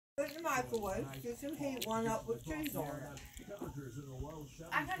the microwave. Get some heat one up with cheese on it.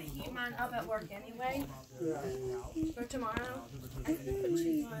 I gotta heat mine up at work anyway. Yeah. For tomorrow. I can put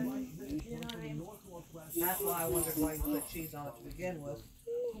cheese on. You know what I mean? That's why I wondered why you put cheese on it to begin with.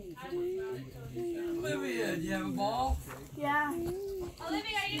 Olivia, do you have a ball? Yeah.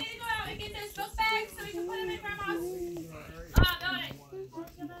 Olivia, you need to go out and get those book bags so we can put them in Grandma's building.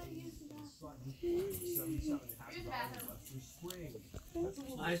 Use the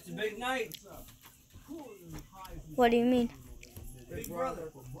bathroom. Nice to big night. What do you mean? Big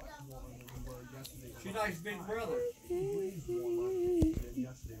brother. She likes big brother.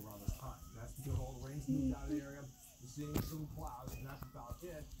 Yesterday around this time. That's because all the rain's moved out of the area. We're seeing some clouds, and that's about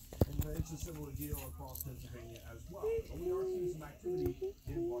it. And it's a similar deal across Pennsylvania as well. But we are seeing some activity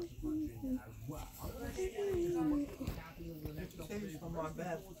in parts of Virginia as well. I'm going to explain what's happening over the next couple days. On my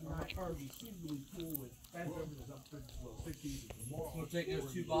bed. It's seasonally cool with temperatures up to low 60s tomorrow. We'll take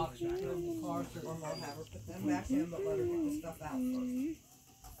those 2 boxes. Put them in the car, so I'm gonna have her put them back in, but let her get the stuff out first.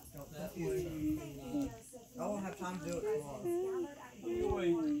 Don't confuse her. I won't have time to do it tomorrow. You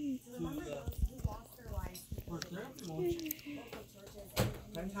wait to the first therapy, won't you?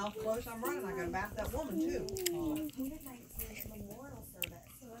 Depends how close I'm running. I gotta bath that woman too.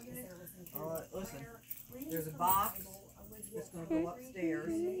 Alright, listen. There's a box that's gonna go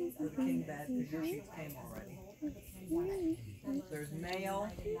upstairs for the king bed because your sheets came already. There's mail,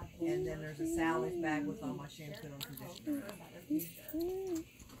 and then there's a Sally's bag with all my shampoo and conditioner. You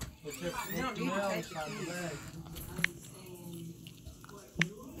don't need to take the keys.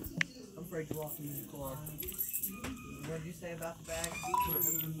 I'm afraid you lost them in the car. What did you say about the bag? Put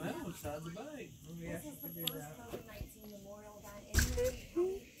the mail inside the bag. Yes, you can do that.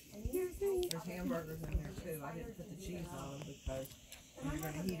 There's hamburgers in there too. I didn't put the cheese on them because when you're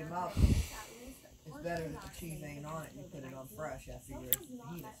going to heat them up, it's better that the cheese ain't on it and you put it on fresh after you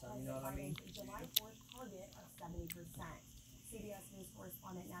heat it some, you know what I mean?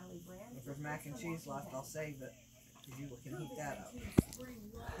 If there's mac and cheese left, I'll save it because you can heat that up.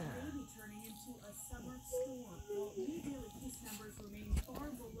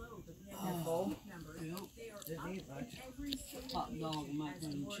 And full? Didn't eat much. Hot dog and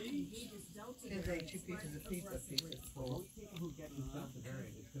macaroni and cheese. Kids ate 2 pieces of pizza, pizza's full. People who get this Delta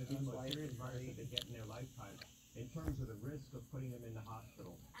variant, it's going to be much different virus they get in their lifetime in terms of the risk of putting them in the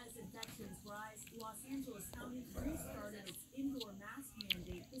hospital. As infections rise, Los Angeles County restarted its indoor mask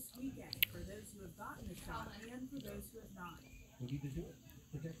mandate this weekend for those who have gotten the shot and for those who have not. We need to do it.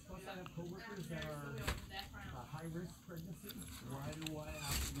 Protect. Plus, I have coworkers that are high-risk pregnancies. Why do I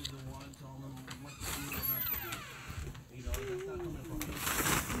have to be the one telling them what to do or not to do? You know, that's not coming from me.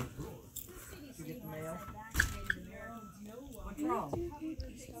 Did you get the mail? What's wrong?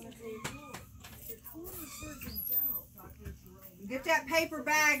 Get that paper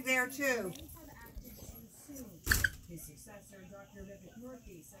bag there too. His successor, Dr. Vivek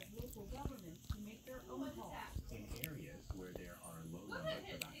Murthy, says local governments can make their own calls. In areas where there are low numbers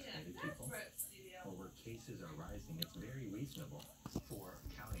of vaccinated people or where cases are rising, it's very reasonable for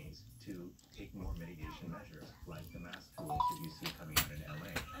counties to take more mitigation measures, like the mask rules that you see coming out in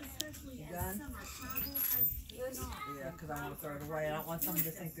LA. Especially as Done? summer travel has Yeah, because I want to throw it away. I don't want someone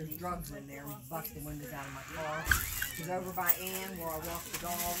to think there's drugs in there and bust the windows out of my car. Because over by Ann, where I walk the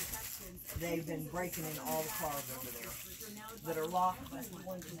dog, they've been breaking in all the cars over there that are locked. That's the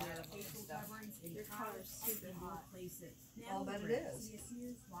ones in there and stuff. their cars super hot places. I'll bet it is.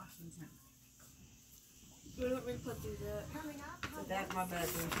 CSU's Washington. We don't really put these up. Put that in my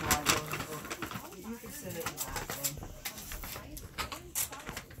bedroom tomorrow. You can sit it in the bathroom.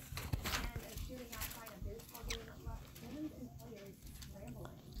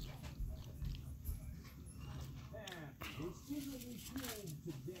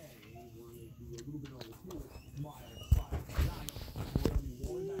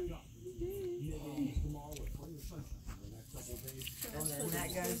 And then that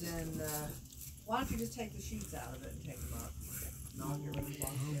goes in, why don't you just take the sheets out of it and take them up? And I'll get rid of the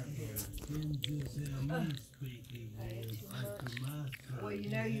ones down here. Well, you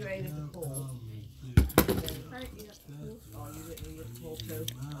know you ate at the pool. Oh, you didn't eat at the pool too?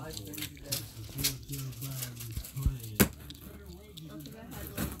 I figured you did.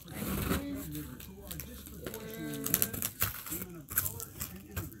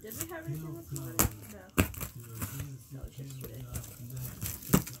 Did we have anything this morning? No.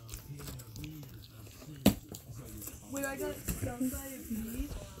 When I got stung by a bee,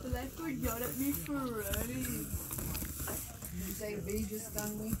 the lifeguard yelled at me for running. Did you say bee just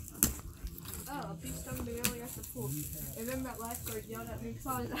stung me? Oh, a bee stung me earlier at the pool. And then that lifeguard yelled at me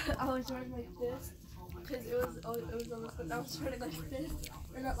because I was running like this. because it was almost when I was running like this,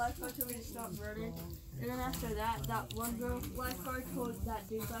 and that lifeguard told me to stop running. And then after that, that one girl lifeguard told that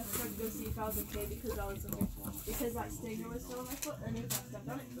dude lifeguard to go see if I was okay because I was because that stinger was still on my foot, and if I stepped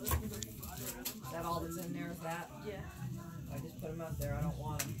on it, it was Is that all that's in there? Is that? yeah. I just put them up there. I don't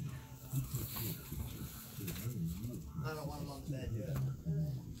want them. I don't want them on the bed yet.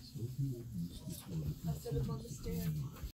 I set him on the stand.